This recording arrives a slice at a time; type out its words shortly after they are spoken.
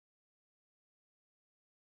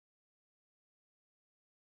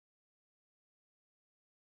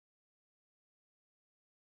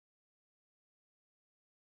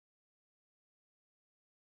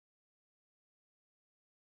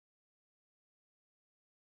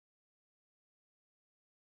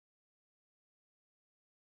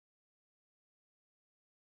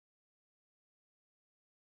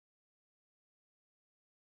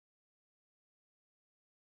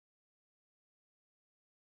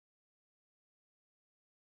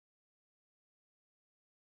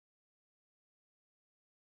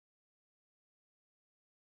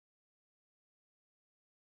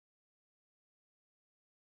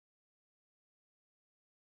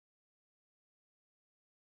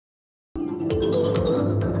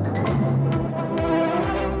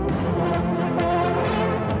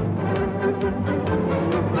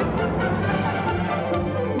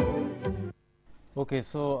Okay,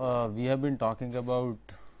 so we have been talking about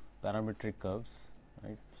parametric curves,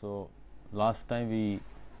 right? So last time we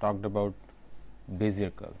talked about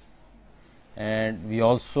Bezier curves, and we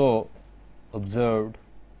also observed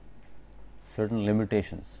certain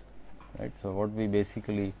limitations, right? So what we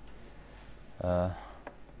basically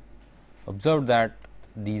observed that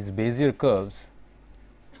these Bezier curves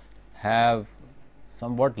have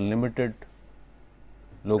somewhat limited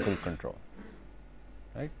local control,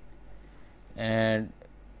 right? And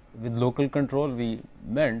with local control we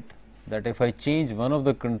meant that if I change one of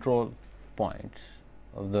the control points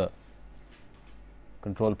of the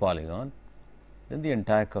control polygon, then the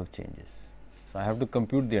entire curve changes. So, I have to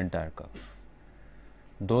compute the entire curve.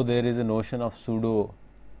 Though there is a notion of pseudo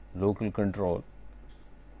local control,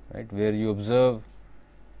 right, where you observe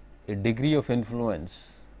a degree of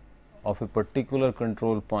influence of a particular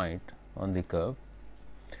control point on the curve.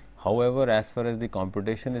 However, as far as the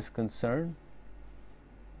computation is concerned,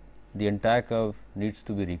 the entire curve needs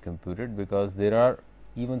to be recomputed, because there are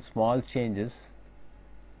even small changes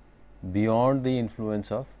beyond the influence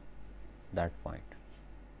of that point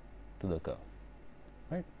to the curve,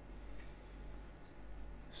 right.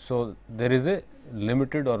 So, there is a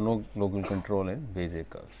limited or no local control in Bezier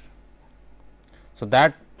curves. So,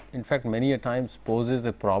 that in fact many a times poses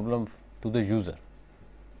a problem to the user.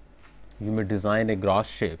 You may design a gross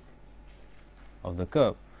shape of the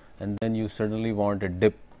curve, and then you suddenly want a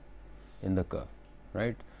dip in the curve,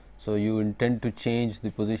 right. So, you intend to change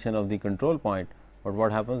the position of the control point, but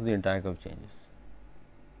what happens? The entire curve changes,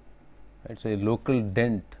 right. So, a local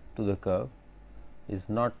dent to the curve is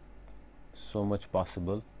not so much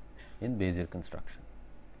possible in Bezier construction,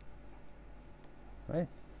 right.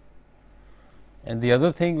 And the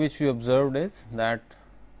other thing which we observed is that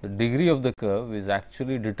the degree of the curve is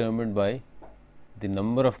actually determined by the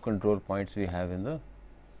number of control points we have in the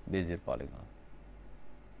Bezier polygon,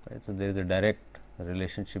 right. So, there is a direct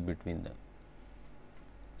relationship between them.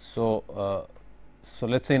 So, so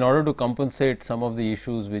let us say in order to compensate some of the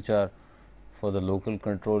issues which are for the local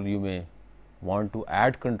control, you may want to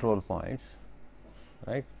add control points,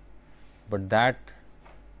 right, but that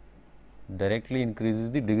directly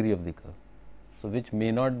increases the degree of the curve. So, which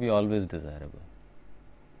may not be always desirable,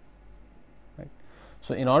 right.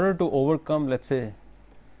 So, in order to overcome, let us say,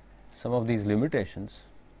 some of these limitations,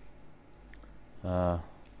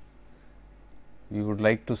 we would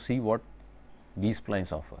like to see what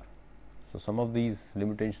B-splines offer. So, some of these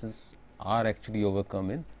limitations are actually overcome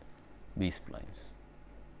in B-splines.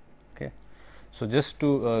 Okay. So, just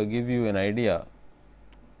to give you an idea,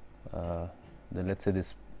 then let us say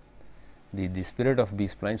this the spirit of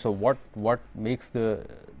B-spline. So, what makes the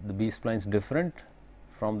B-splines different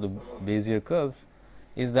from the Bezier curves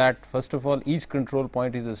is that, first of all, each control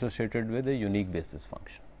point is associated with a unique basis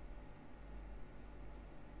function.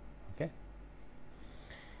 Okay.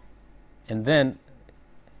 And then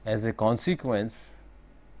as a consequence,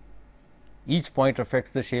 each point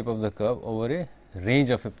affects the shape of the curve over a range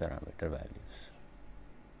of a parameter values,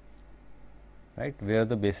 right, where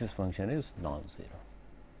the basis function is non-zero.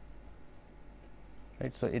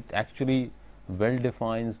 Right. So, it actually well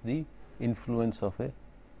defines the influence of a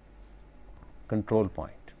control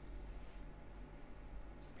point,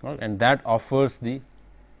 right, and that offers the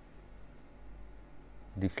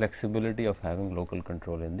flexibility of having local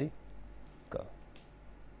control in the curve.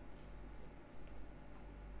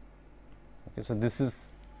 Okay. So, this is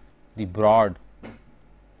the broad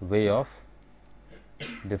way of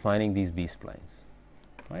defining these B-splines,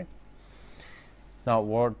 right. Now,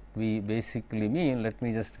 what we basically mean, let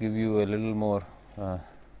me just give you a little more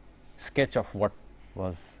sketch of what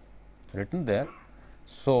was written there.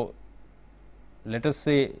 So, let us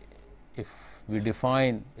say if we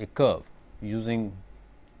define a curve using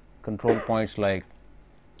control points like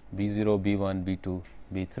B0, B1, B2,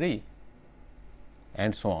 B3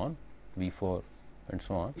 and so on, B4 and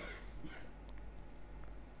so on,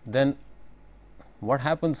 then what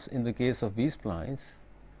happens in the case of B-splines?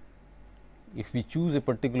 If we choose a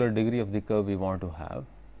particular degree of the curve we want to have,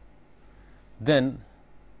 then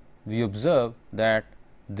we observe that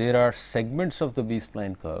there are segments of the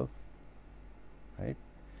B-spline curve, right,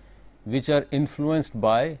 which are influenced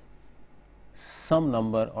by some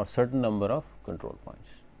number or certain number of control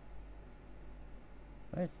points,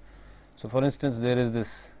 right. So, for instance, there is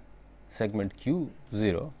this segment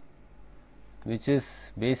Q0, which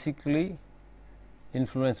is basically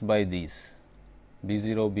influenced by these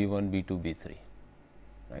B0, B1, B2, B3,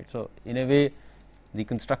 right. So, in a way the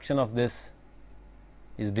construction of this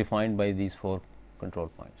is defined by these 4 control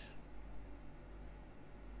points,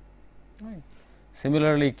 right.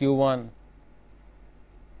 Similarly, Q1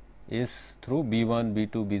 is through B1,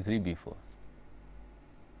 B2, B3, B4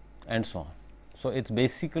 and so on. So, it is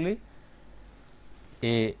basically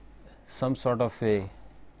some sort of a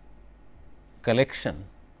collection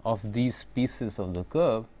of these pieces of the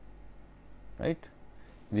curve, right,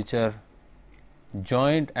 which are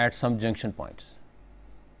joined at some junction points,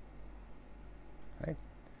 right.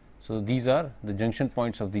 So, these are the junction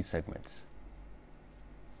points of these segments,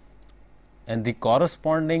 and the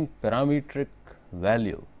corresponding parametric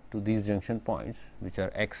value to these junction points, which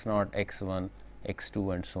are x naught, x 1, x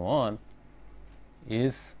 2 and so on,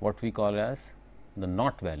 is what we call as the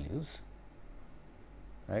knot values,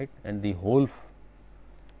 right, and the whole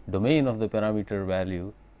domain of the parameter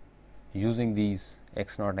value using these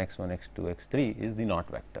x naught, x 1, x 2, x 3 is the knot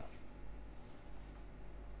vector.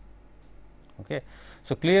 Okay.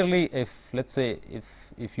 So, clearly, if let us say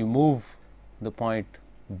if you move the point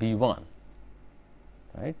B 1,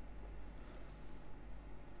 right,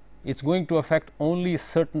 it is going to affect only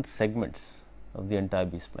certain segments of the entire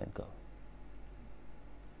B spline curve,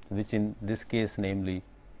 which in this case namely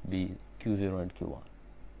be q 0 and q 1,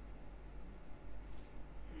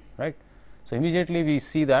 right. So, immediately we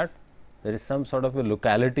see that there is some sort of a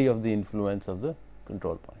locality of the influence of the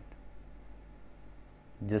control point,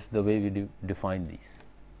 just the way we define these,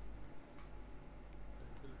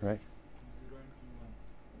 right.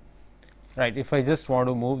 Right. If I just want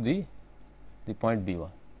to move the point B 1,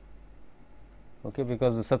 okay,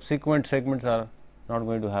 because the subsequent segments are not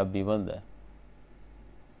going to have B 1 there,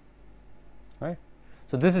 right.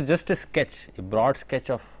 So, this is just a sketch, a broad sketch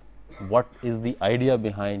of what is the idea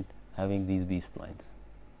behind having these B splines.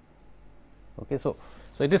 Okay. So,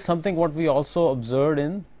 it is something what we also observed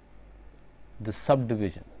in the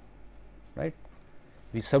subdivision, right.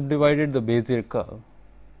 We subdivided the Bezier curve,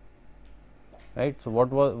 right. So, what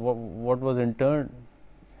was in turn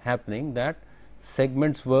happening, that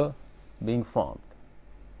segments were being formed,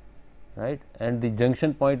 right, and the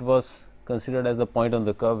junction point was considered as the point on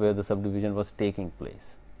the curve where the subdivision was taking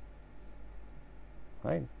place,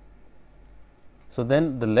 right. So,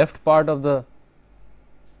 then the left part of the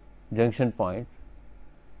junction point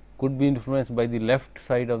could be influenced by the left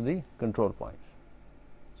side of the control points.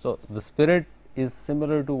 So, the spirit is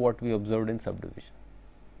similar to what we observed in subdivision.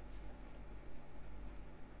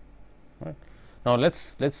 Right. Now, let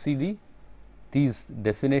us see these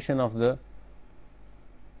definition of the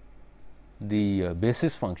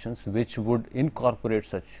basis functions which would incorporate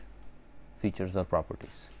such features or properties.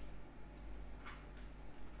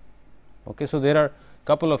 Okay. So, there are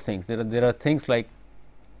couple of things, there are things like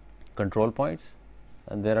control points,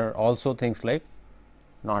 and there are also things like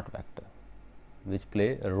knot vector, which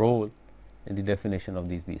play a role in the definition of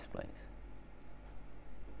these B splines,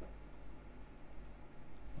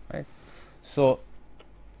 right. So,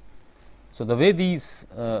 the way these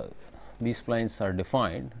B splines are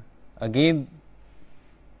defined, again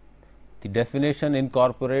the definition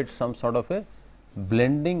incorporates some sort of a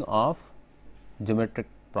blending of geometric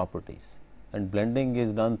properties, and blending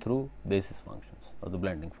is done through basis functions or the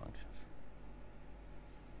blending functions,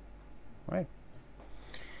 right.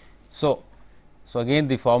 So, again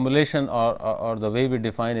the formulation or the way we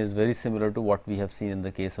define is very similar to what we have seen in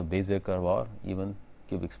the case of Bezier curve or even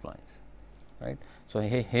cubic splines, right. So,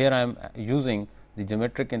 here I am using the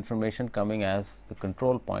geometric information coming as the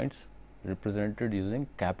control points represented using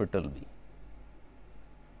capital B,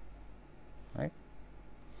 right,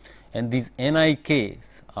 and these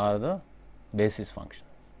NIKs are the basis functions.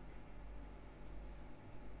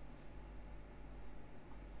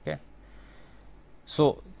 Okay.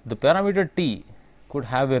 So, the parameter t could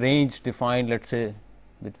have a range defined, let us say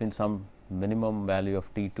between some minimum value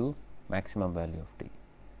of t to maximum value of t,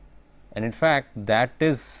 and in fact that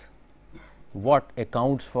is what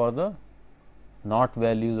accounts for the knot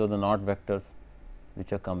values or the knot vectors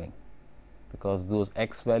which are coming, because those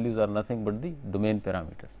x values are nothing but the domain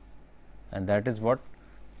parameter, and that is what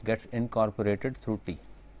gets incorporated through t,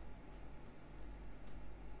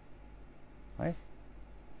 right.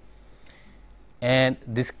 And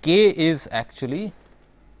this k is actually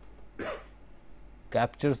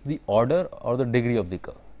captures the order or the degree of the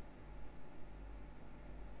curve.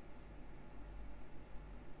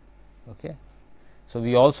 Okay. So,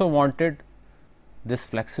 we also wanted this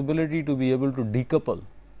flexibility to be able to decouple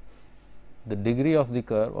the degree of the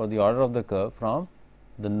curve or the order of the curve from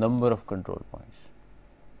the number of control points,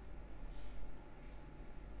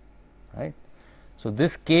 right. So,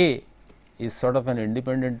 this k is sort of an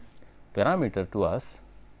independent parameter to us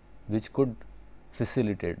which could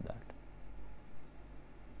facilitate that,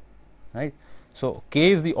 right. So,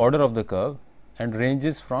 k is the order of the curve and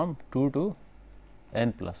ranges from 2 to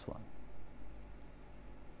n plus 1.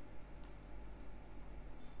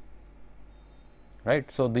 right.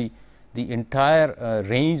 So, the entire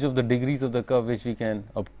range of the degrees of the curve which we can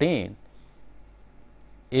obtain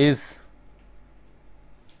is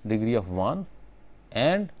degree of 1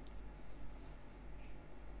 and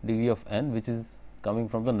degree of n, which is coming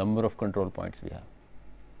from the number of control points we have,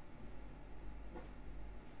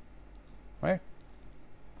 right.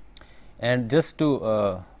 And just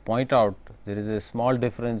to point out, there is a small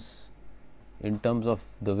difference in terms of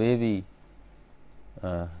the way we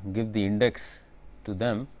give the index to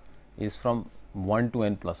them is from 1 to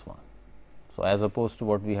n plus 1. So, as opposed to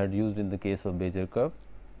what we had used in the case of Bezier curve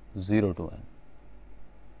 0 to n,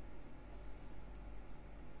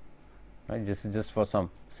 right. This is just for some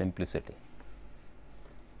simplicity.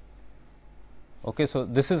 Okay, so,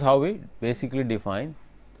 this is how we basically define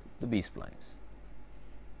the B splines,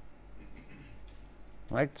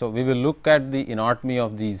 right. So, we will look at the anatomy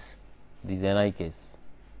of these NIKs,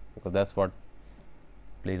 because that is what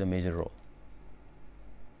plays a major role.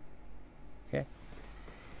 Okay.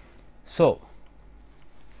 So,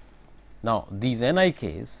 now these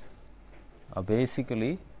NIKs are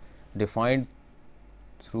basically defined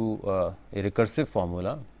through a recursive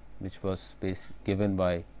formula, which was given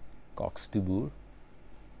by Cox-de-Boer.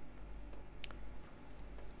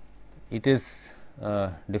 It is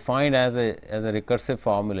defined as a recursive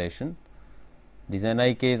formulation. These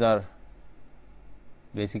NIKs are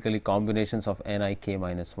basically combinations of NIK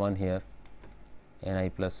minus 1 here, NI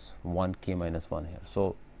plus 1 K minus 1 here.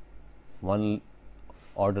 So, one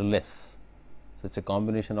order less. So, it is a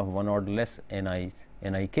combination of one order less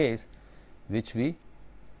NIKs, which we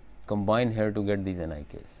combine here to get these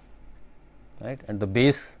NIKs, right. And the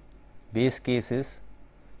base case is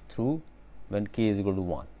through when K is equal to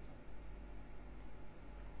 1.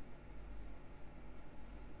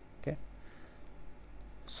 Okay.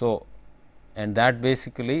 So, and that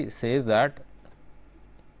basically says that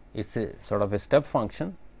it is a sort of a step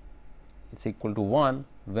function, it is equal to 1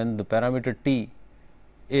 when the parameter t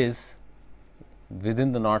is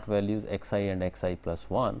within the knot values x I and x I plus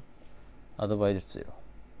 1, otherwise it is 0.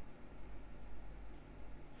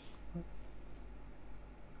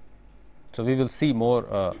 So, we will see more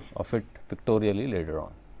of it pictorially later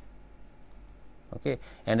on. Okay.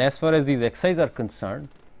 And as far as these x i's are concerned,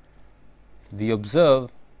 we observe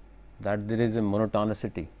that there is a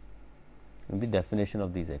monotonicity in the definition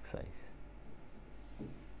of these x i's.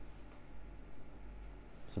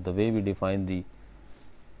 So, the way we define the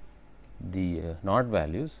knot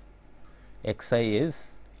values, x I is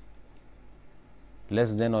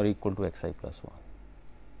less than or equal to x I plus 1.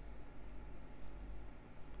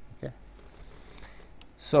 Okay.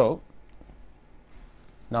 So,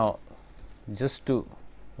 now just to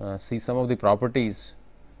see some of the properties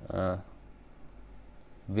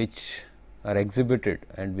which are exhibited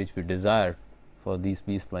and which we desire for these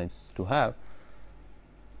B splines to have,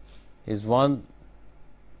 is one,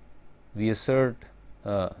 we assert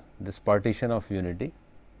this partition of unity,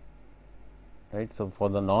 right. So, for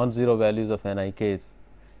the non-zero values of NIKs,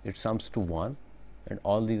 it sums to 1 and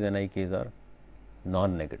all these NIKs are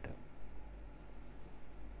non-negative.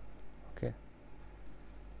 Okay.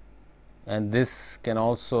 And this can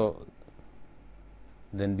also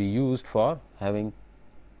then be used for having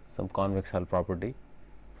some convex hull property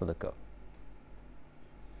for the curve.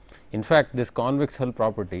 In fact, this convex hull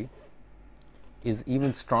property is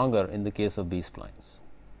even stronger in the case of B splines.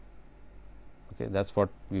 Okay, that is what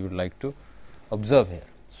we would like to observe here.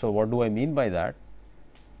 So, what do I mean by that?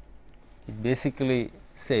 It basically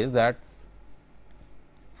says that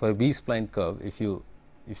for a B spline curve, if you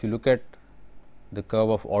look at the curve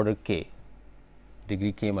of order k,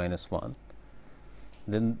 degree k minus 1,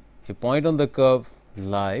 then a point on the curve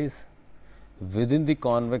lies within the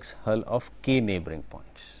convex hull of k neighboring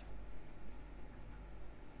points.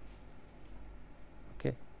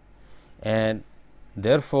 Okay. And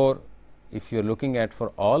therefore, if you are looking at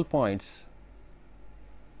for all points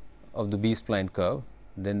of the B spline curve,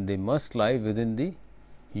 then they must lie within the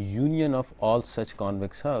union of all such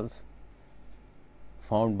convex hulls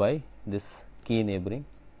found by this k neighboring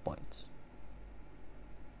points.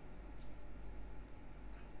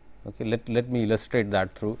 Okay, let me illustrate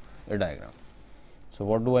that through a diagram. So,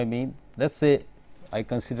 what do I mean? Let us say I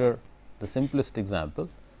consider the simplest example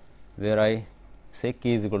where I say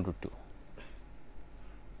k is equal to 2,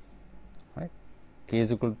 right. K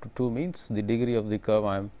is equal to 2 means the degree of the curve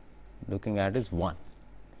I am looking at is 1,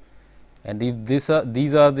 and if these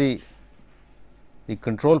are the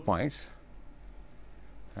control points,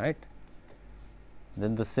 right,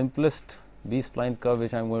 then the simplest B spline curve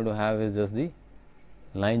which I am going to have is just the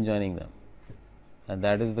line joining them, and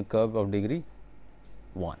that is the curve of degree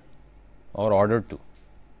 1 or order 2.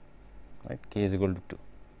 right, k is equal to 2,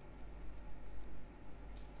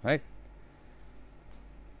 right.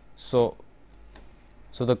 So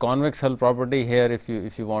the convex hull property here, if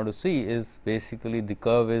you want to see, is basically the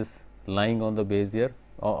curve is lying on the Bezier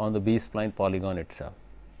or on the B spline polygon itself.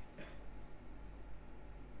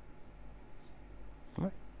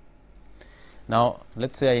 Right. Now,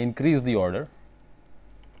 let us say I increase the order,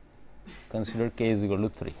 consider k is equal to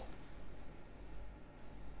 3.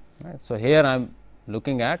 Right. So, here I am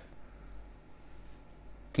looking at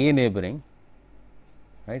k neighboring,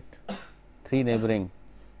 right, 3 neighboring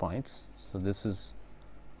points. So, this is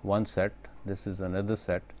one set, this is another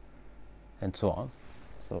set, and so on.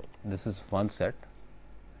 So, this is one set,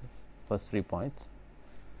 first 3 points,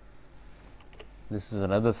 this is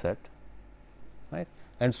another set, right,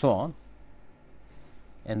 and so on,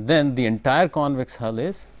 and then the entire convex hull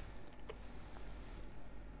is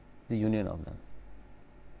the union of them,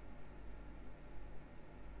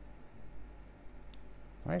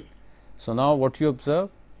 right. So, now what you observe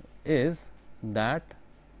is that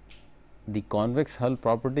the convex hull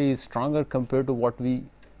property is stronger compared to what we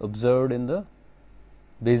observed in the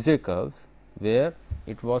Bezier curves, where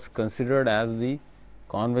it was considered as the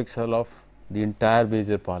convex hull of the entire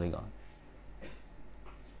Bezier polygon,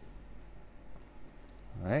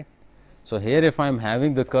 right. So, here if I am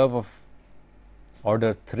having the curve of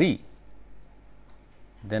order 3,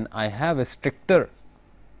 then I have a stricter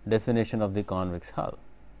definition of the convex hull,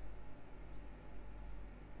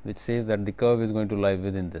 which says that the curve is going to lie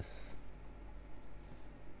within this.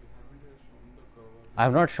 I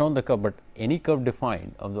have not shown the curve, but any curve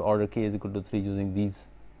defined of the order k is equal to 3 using these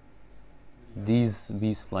B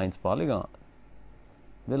splines polygon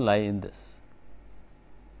will lie in this,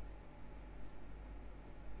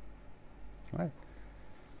 right.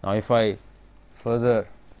 Now, if I further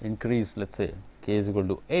increase, let us say k is equal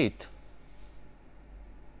to 8,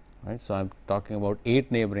 right. So, I am talking about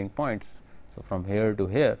 8 neighboring points. So, from here to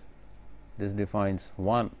here, this defines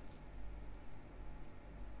one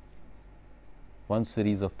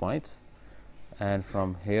series of points, and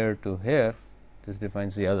from here to here, this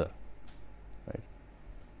defines the other, right.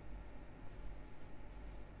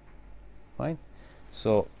 Fine.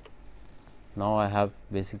 So, now I have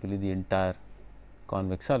basically the entire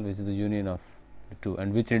convex hull, which is the union of the two,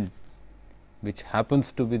 and which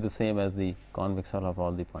happens to be the same as the convex hull of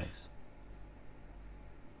all the points.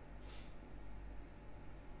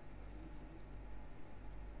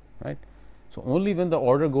 Right. So, only when the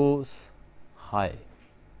order goes high,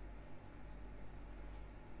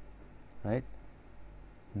 right,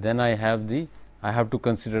 then I have to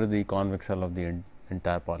consider the convex hull of the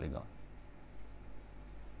entire polygon,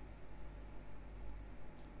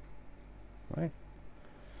 right.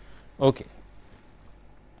 Okay.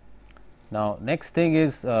 Now, next thing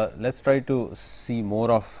is let us try to see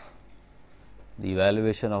more of the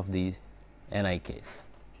evaluation of the Ni case,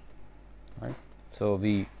 right. So,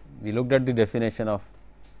 we looked at the definition of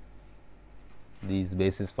these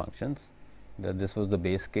basis functions, that this was the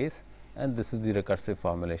base case and this is the recursive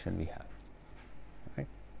formulation we have, right.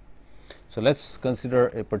 So, let us consider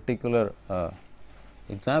a particular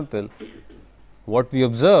example. What we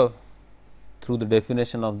observe through the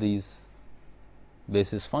definition of these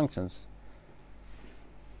basis functions,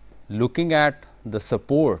 looking at the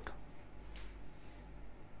support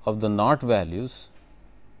of the knot values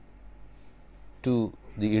to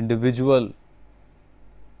the individual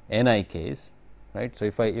Ni k's, right. So,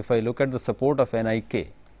 if I look at the support of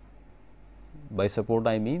Nik, by support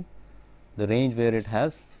I mean the range where it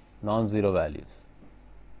has non-zero values,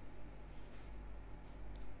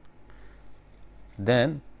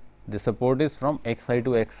 then the support is from xi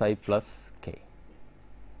to xi plus k,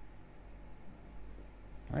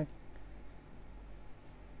 right.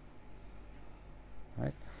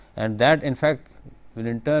 And that in fact will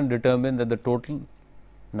in turn determine that the total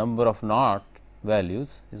number of knot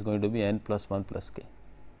values is going to be n plus 1 plus k.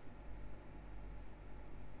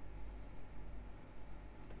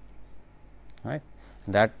 Right.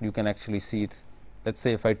 That you can actually see it. Let us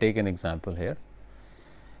say if I take an example here,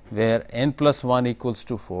 where n plus 1 equals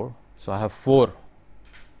to 4. So, I have 4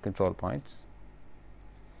 control points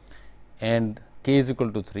and k is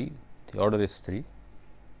equal to 3, the order is 3,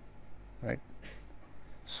 right.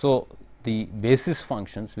 So, the basis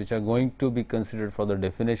functions which are going to be considered for the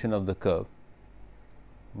definition of the curve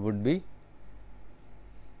would be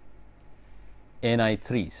Ni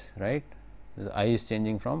 3's, right. The I is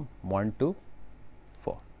changing from 1 to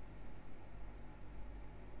 4,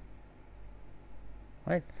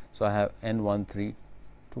 right. So, I have n 1 3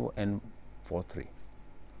 to n 4 3.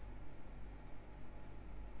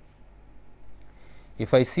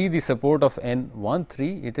 If I see the support of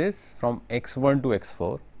N13, it is from x1 to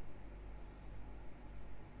x4.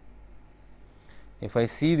 If I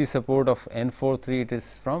see the support of N43, it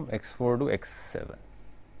is from x4 to x7.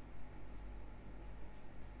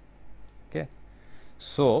 Okay.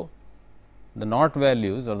 So, the knot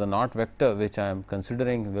values or the knot vector which I am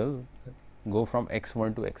considering will go from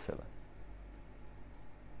x1 to x7.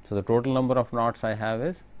 So, the total number of knots I have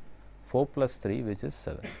is 4 plus 3, which is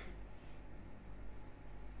 7.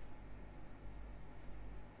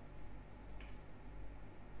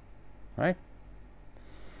 Right.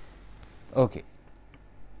 Okay.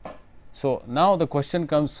 So, now the question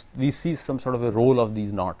comes, we see some sort of a role of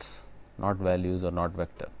these knots, knot values or knot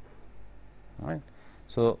vector. Right.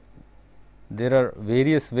 So, there are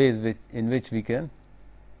various ways in which we can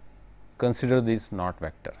consider this knot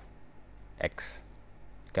vector x,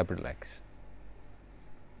 capital X.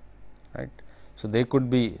 Right. So, they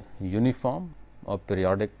could be uniform or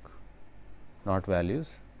periodic knot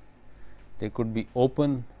values, they could be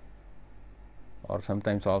open or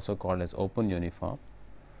sometimes also called as open uniform,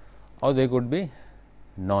 or they could be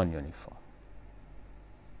non-uniform.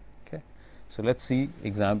 Okay. So, let us see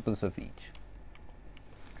examples of each.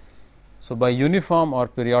 So, by uniform or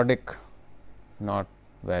periodic knot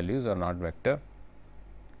values or knot vector,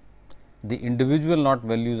 the individual knot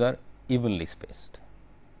values are evenly spaced.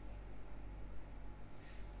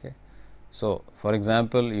 Okay. So, for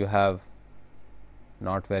example, you have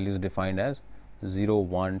knot values defined as 0,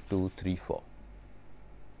 1, 2, 3, 4.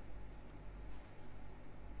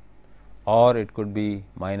 Or it could be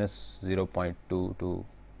minus 0.2 to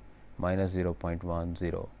minus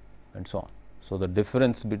 0.10 and so on. So, the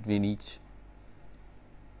difference between each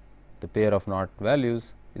the pair of knot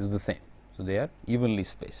values is the same. So, they are evenly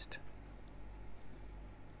spaced.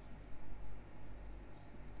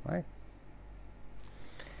 Right.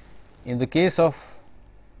 In the case of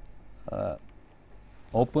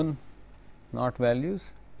open knot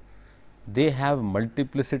values, they have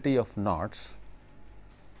multiplicity of knots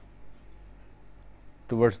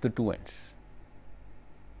towards the two ends.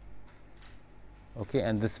 Okay,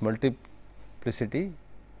 and this multiplicity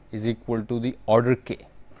is equal to the order k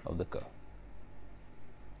of the curve.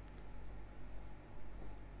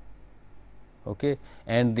 Okay,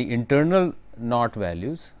 and the internal knot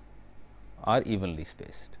values are evenly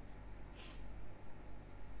spaced.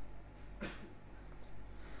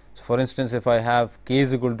 So, for instance, if I have k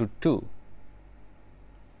is equal to 2,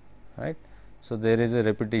 right. So, there is a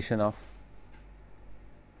repetition of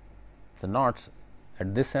the knots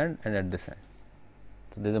at this end and at this end.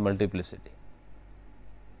 So, there is a multiplicity.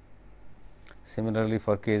 Similarly,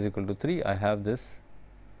 for k is equal to 3, I have this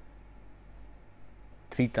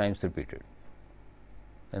 3 times repeated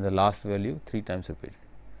and the last value 3 times repeated,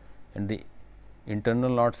 and the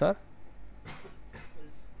internal knots are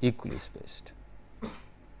equally spaced.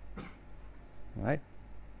 Right.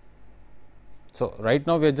 So, right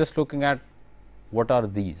now we are just looking at what are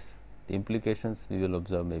these, the implications we will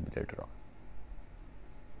observe maybe later on.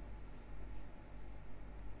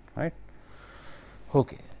 Right.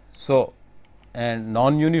 Okay. So, and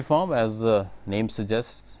non-uniform, as the name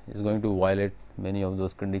suggests, is going to violate many of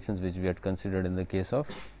those conditions which we had considered in the case of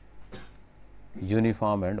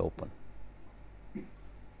uniform and open.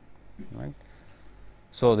 Right.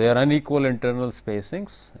 So, they are unequal internal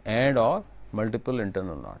spacings and or multiple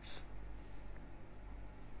internal knots.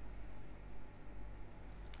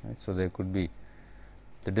 Right. So, there could be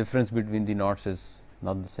the difference between the knots is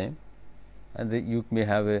not the same, and you may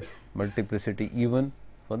have a multiplicity even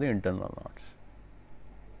for the internal knots.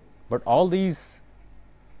 But all these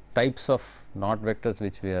types of knot vectors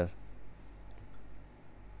which we are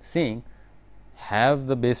seeing have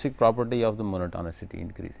the basic property of the monotonicity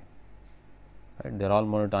increasing. Right. They are all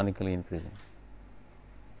monotonically increasing.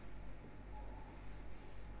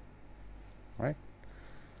 Right.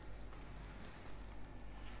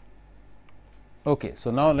 Okay.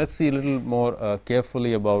 So, now let us see a little more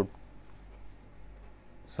carefully about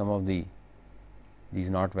some of these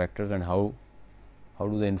knot vectors and how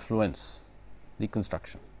do they influence the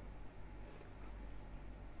construction.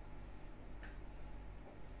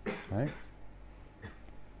 Right.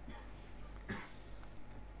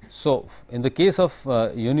 So, in the case of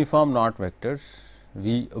uniform knot vectors,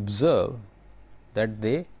 we observe that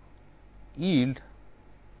they yield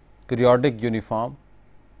periodic uniform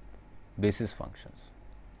basis functions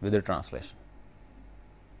with a translation.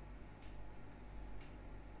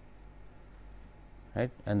 Right.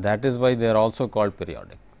 And that is why they are also called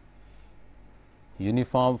periodic.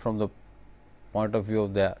 Uniform from the point of view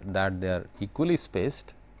of that they are equally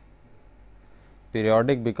spaced,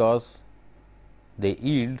 periodic because they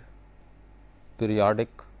yield periodic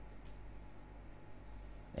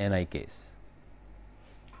Nik's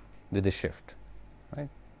with a shift, right.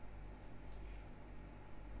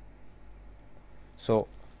 So,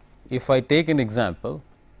 if I take an example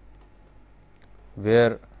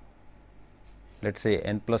where let us say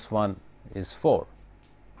n plus 1 is 4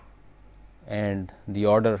 and the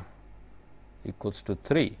order equals to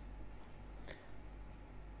 3,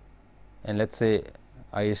 and let us say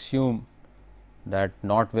I assume that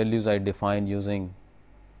not values I define using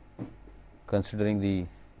considering the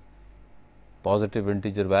positive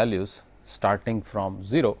integer values starting from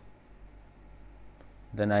 0,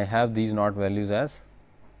 then I have these not values as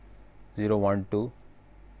 0, 1, 2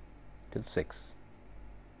 till 6,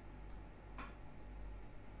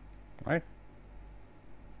 right.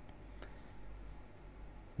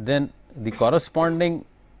 Then the corresponding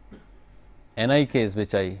Nik's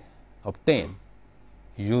which I obtain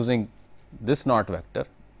using this not vector,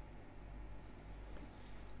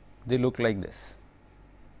 they look like this.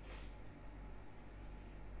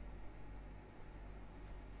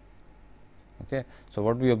 Okay. So,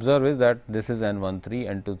 what we observe is that this is n 1 3,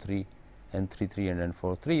 n 2 3, n 3 3 and n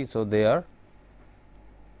 4 3. So, they are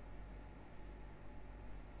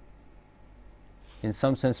in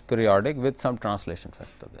some sense periodic with some translation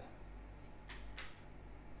factor there.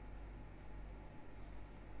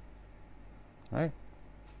 Right.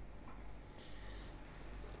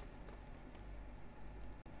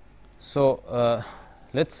 So,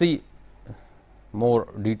 let us see more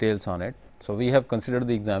details on it. So, we have considered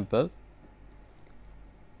the example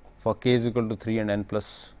for k is equal to 3 and n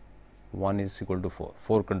plus 1 is equal to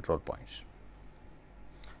 4 control points,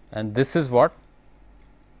 and this is what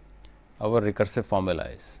our recursive formula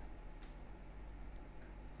is.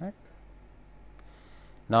 Right.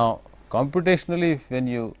 Now, computationally when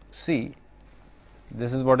you see,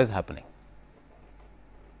 this is what is happening,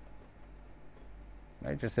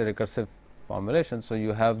 right. It is a recursive formulation. So,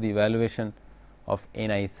 you have the evaluation of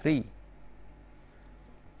n I 3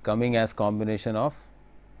 coming as combination of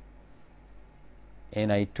n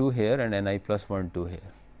I 2 here and n I plus 1 2 here,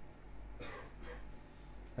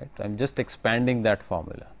 right. I am just expanding that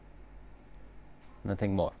formula,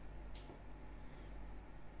 nothing more,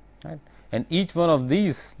 right. And each one of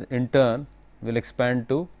these in turn will expand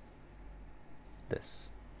to this,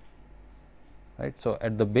 right. So,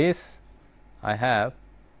 at the base I have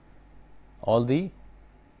all the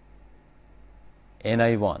n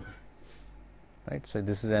I 1, right. So,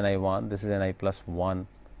 this is n I 1, this is n I plus 1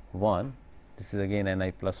 1, this is again n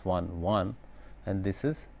I plus 1 1, and this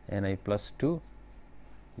is n I plus 2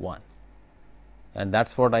 1, and that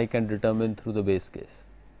is what I can determine through the base case,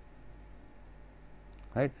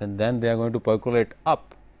 right. And then they are going to percolate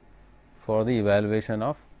up for the evaluation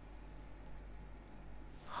of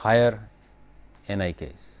higher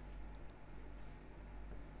Nik's,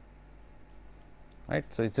 right.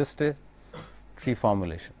 So, it is just a tree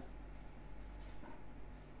formulation.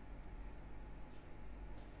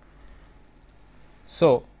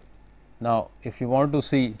 So, now if you want to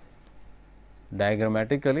see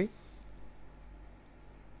diagrammatically,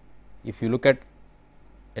 if you look at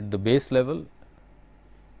the base level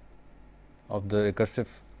of the recursive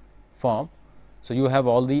form, so you have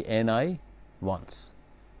all the n I 1s,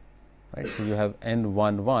 right. So, you have n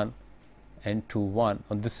 1 1, n 2 1,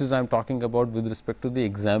 and this is I am talking about with respect to the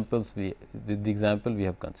examples we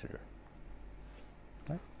have considered,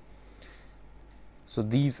 right. So,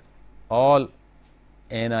 these all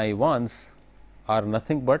n I 1s are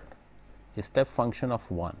nothing but a step function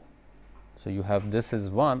of 1. So, you have this is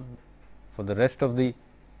 1, for the rest of the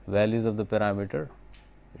values of the parameter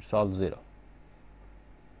it is all 0,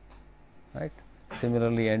 right.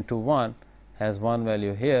 Similarly, n 2 1 has one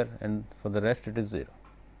value here and for the rest it is 0,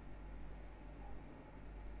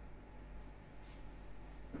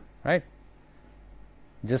 right.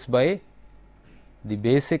 Just by the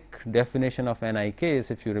basic definition of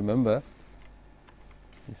Nik's, if you remember,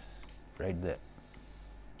 is right there,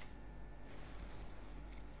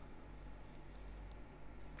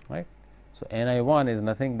 right. So, Ni 1 is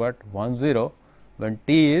nothing but 1 0 when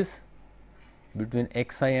t is between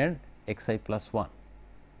x I and x I plus 1,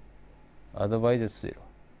 otherwise it is 0,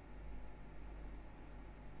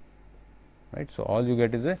 right. So, all you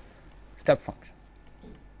get is a step function.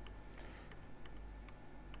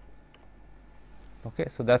 Okay.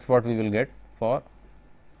 So, that is what we will get for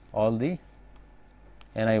all the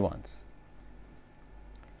Ni 1s.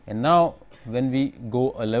 And now, when we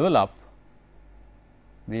go a level up,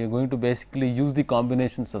 we are going to basically use the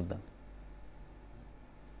combinations of them,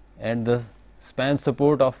 and the span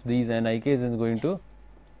support of these Nik's is going to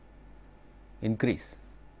increase.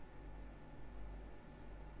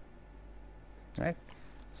 right.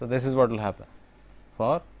 So, this is what will happen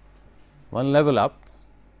for one level up.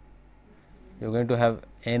 You are going to have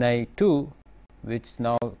Ni 2, which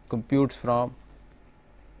now computes from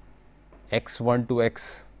x 1 to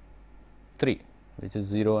x 3, which is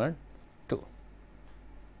 0 and 2.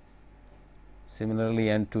 Similarly,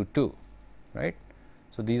 n 2 2, right.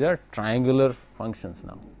 So, these are triangular functions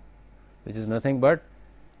now, which is nothing but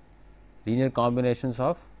linear combinations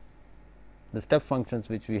of the step functions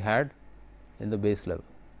which we had in the base level.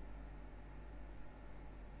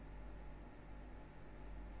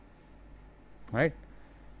 Right.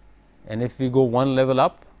 And if we go one level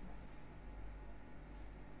up,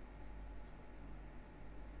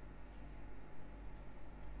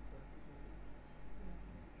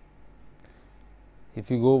 if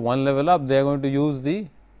you go one level up, they are going to use the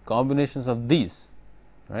combinations of these,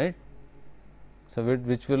 right. So,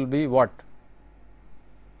 which will be what?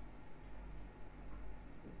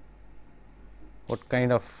 What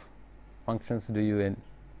kind of functions do you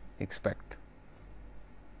expect?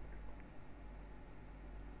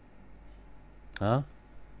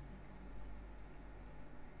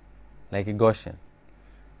 Like a Gaussian.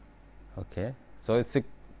 Okay. So, it is a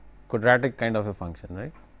quadratic kind of a function,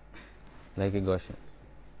 right, like a Gaussian.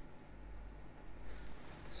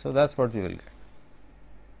 So, that is what we will get,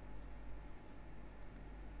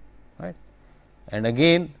 right, and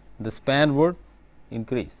again the span would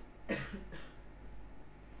increase,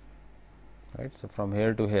 right. So, from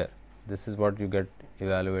here to here, this is what you get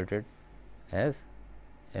evaluated as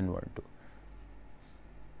n 1 2.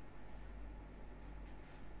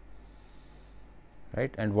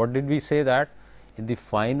 Right. And what did we say, that in the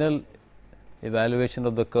final evaluation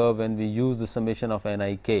of the curve, when we use the summation of n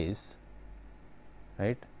I k's,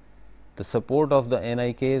 right, the support of the n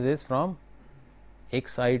I k's is from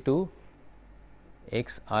x I to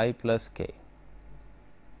x I plus k,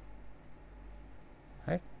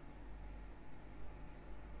 right,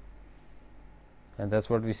 and that is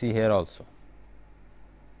what we see here also.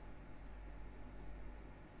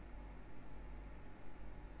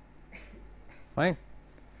 Fine.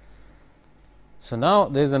 So, now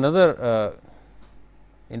there is another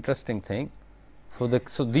interesting thing for the.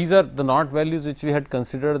 So, these are the knot values which we had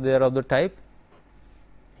considered. They are of the type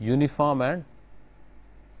uniform and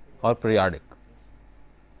or periodic,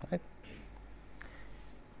 right.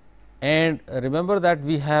 And remember that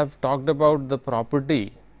we have talked about the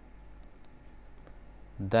property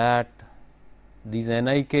that these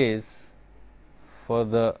NIKs for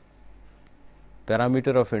the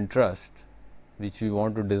parameter of interest which we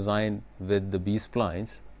want to design with the B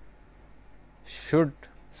splines should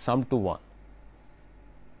sum to 1,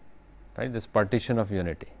 right, this partition of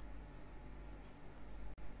unity,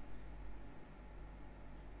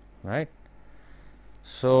 right.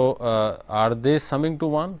 So, are they summing to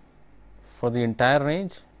 1 for the entire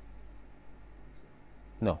range?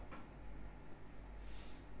 No,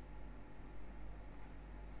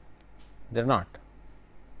 they are not.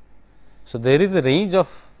 So, there is a range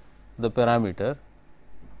of the parameter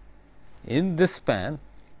in this span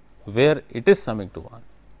where it is summing to 1,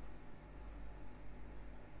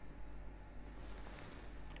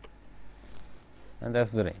 and that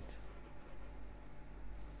is the range.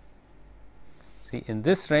 See, in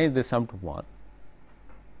this range they sum to 1.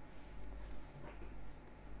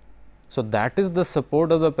 So, that is the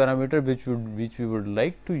support of the parameter which we would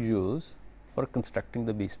like to use for constructing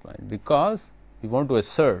the B spline, because we want to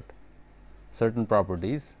assert certain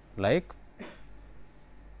properties like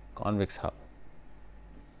convex hull.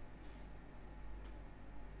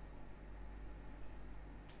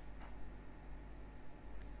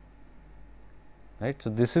 Right. So,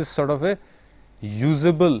 this is sort of a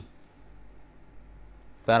usable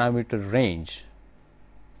parameter range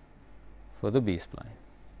for the B spline.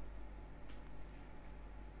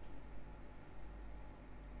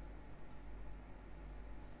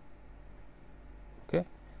 Okay.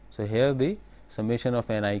 So, here the summation of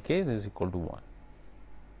n I k's is equal to 1.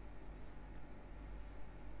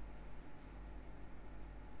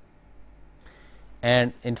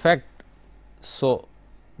 And in fact, so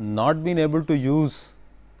not being able to use,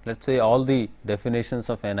 let us say, all the definitions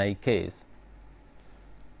of n I k's,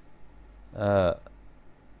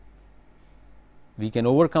 we can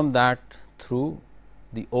overcome that through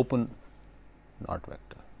the open knot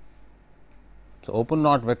vector. So, open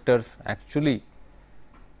knot vectors actually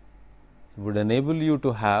would enable you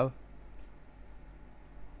to have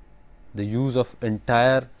the use of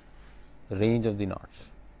entire range of the knots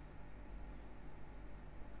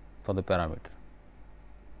for the parameter.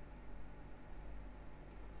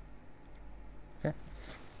 Okay.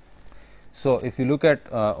 So, if you look at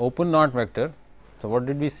open knot vector, so what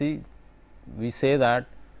did we see? we say that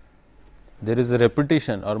there is a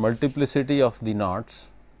repetition or multiplicity of the knots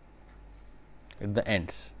at the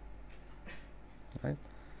ends, right.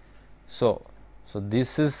 So,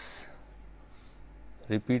 this is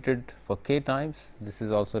repeated for k times, this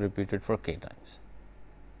is also repeated for k times,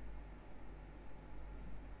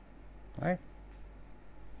 right.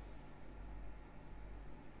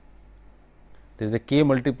 There is a k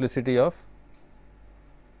multiplicity of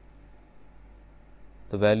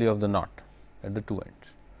the value of the knot at the two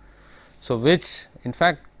ends. So, which in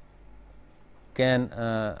fact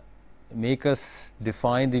can make us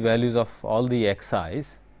define the values of all the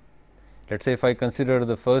xi's. Let us say if I consider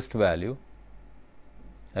the first value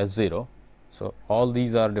as 0. So, all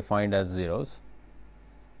these are defined as zeros,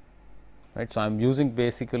 right. So, I am using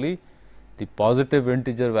basically the positive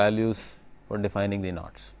integer values for defining the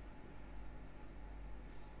knots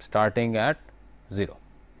starting at 0.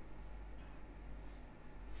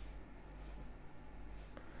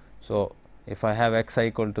 So, if I have x I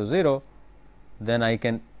equal to 0, then I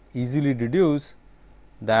can easily deduce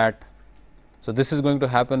that. So, this is going to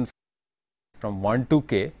happen from 1 to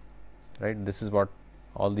k, right. This is what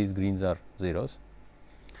all these greens are zeros.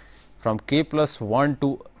 From k plus 1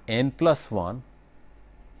 to n plus 1,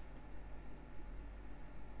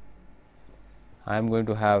 I am going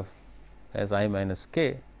to have as I minus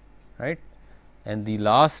k, right, and the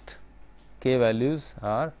last k values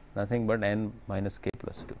are nothing but n minus k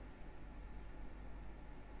plus 2.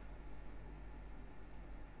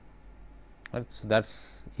 Right. So, that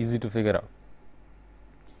is easy to figure out.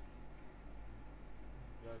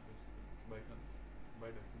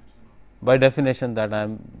 By definition that I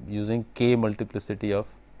am using k multiplicity of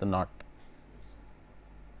the knot,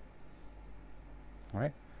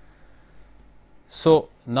 right. So,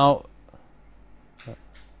 now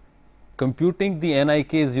computing the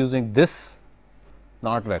nik's using this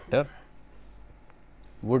knot vector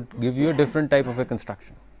would give you a different type of a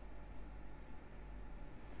construction,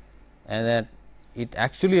 and that it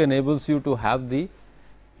actually enables you to have the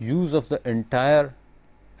use of the entire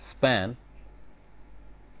span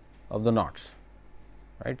of the knots,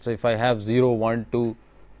 right. So, if I have 0, 1, 2,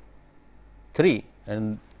 3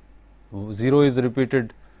 and 0 is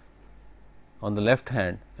repeated on the left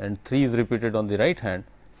hand and 3 is repeated on the right hand,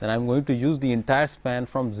 then I am going to use the entire span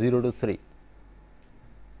from 0 to 3,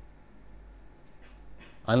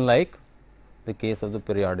 unlike the case of the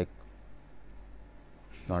periodic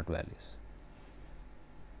knot values,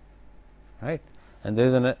 right. And there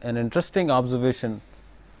is an interesting observation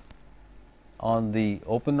on the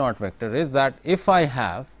open knot vector is that if I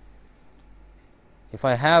have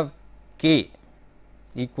k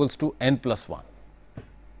equals to n plus 1,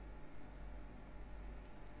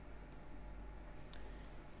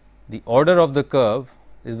 the order of the curve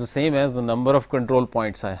is the same as the number of control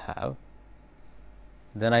points I have,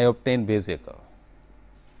 then I obtain Bezier curve,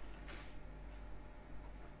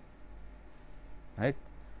 right,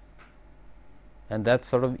 and that is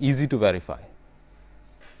sort of easy to verify,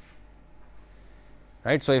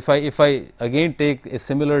 right. So, if I again take a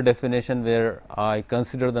similar definition where I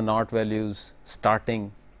consider the knot values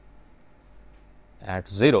starting at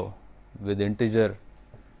 0 with integer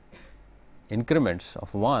increments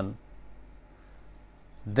of 1,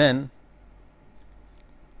 then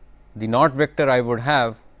the knot vector I would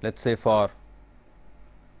have, let us say for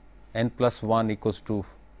n plus 1 equals to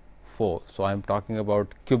 4. So, I am talking about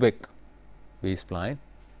cubic B spline,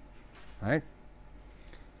 right,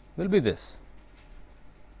 will be this.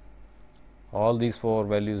 All these 4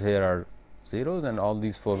 values here are zeros and all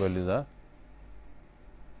these 4 values are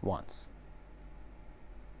 1s,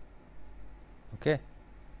 okay.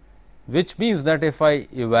 Which means that if I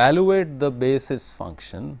evaluate the basis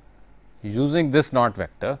function using this knot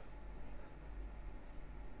vector,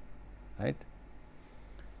 right,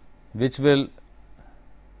 which will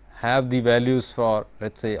have the values for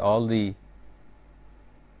let us say all the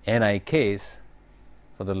nik's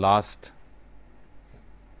for the last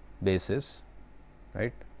basis,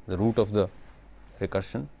 right, the root of the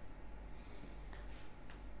recursion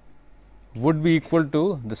would be equal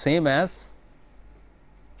to the same as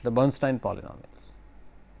the Bernstein polynomials,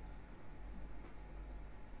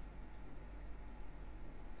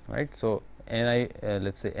 right. So, let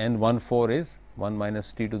us say n 1 4 is 1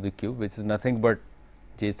 minus t to the cube, which is nothing but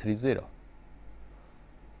j 3 0,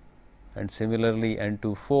 and similarly n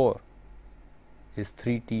 2 4 is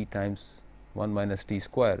 3 t times 1 minus t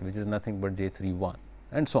square, which is nothing but j 3 1,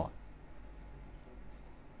 and so on,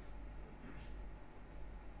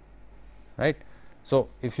 right. So,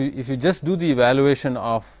 if you just do the evaluation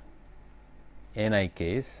of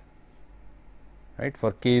nik's, right,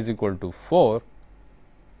 for k is equal to 4,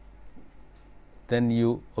 then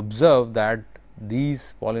you observe that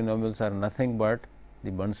these polynomials are nothing but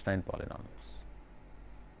the Bernstein polynomials,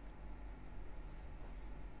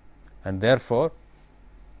 and therefore,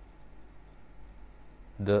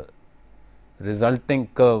 the resulting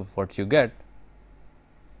curve what you get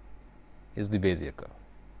is the Bezier curve.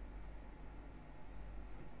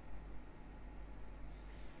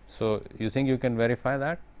 So, you think you can verify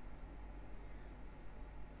that,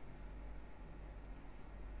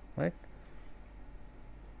 right?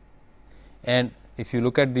 And if you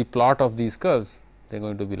look at the plot of these curves, they are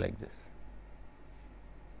going to be like this,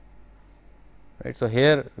 right. So,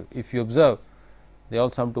 here if you observe, they all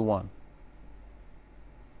sum to 1,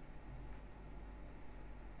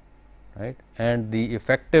 right, and the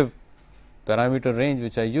effective parameter range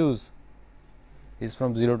which I use is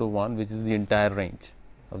from 0 to 1, which is the entire range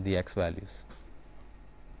of the x values.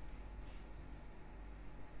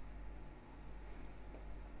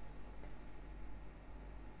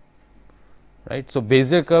 Right. So,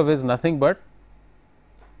 Bezier curve is nothing but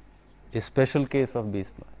a special case of B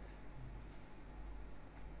splines.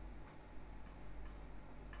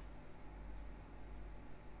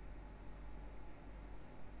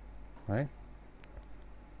 Right.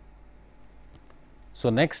 So,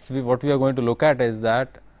 next what we are going to look at is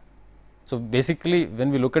that, so basically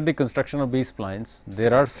when we look at the construction of B splines,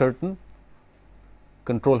 there are certain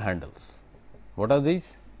control handles. What are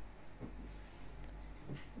these?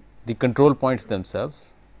 The control points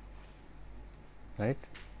themselves, right,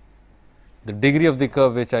 the degree of the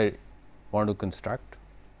curve which I want to construct,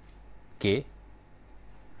 k,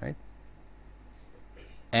 right,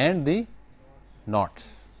 and the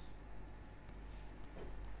knots.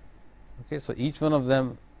 Okay, so, each one of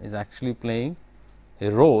them is actually playing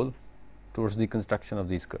a role towards the construction of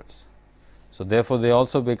these curves. So, therefore, they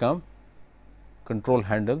also become control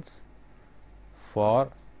handles for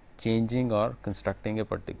changing or constructing a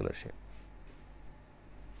particular shape.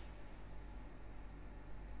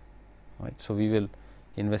 Right. So, we will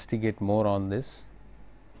investigate more on this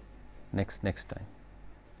next time.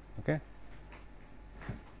 Okay.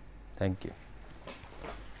 Thank you.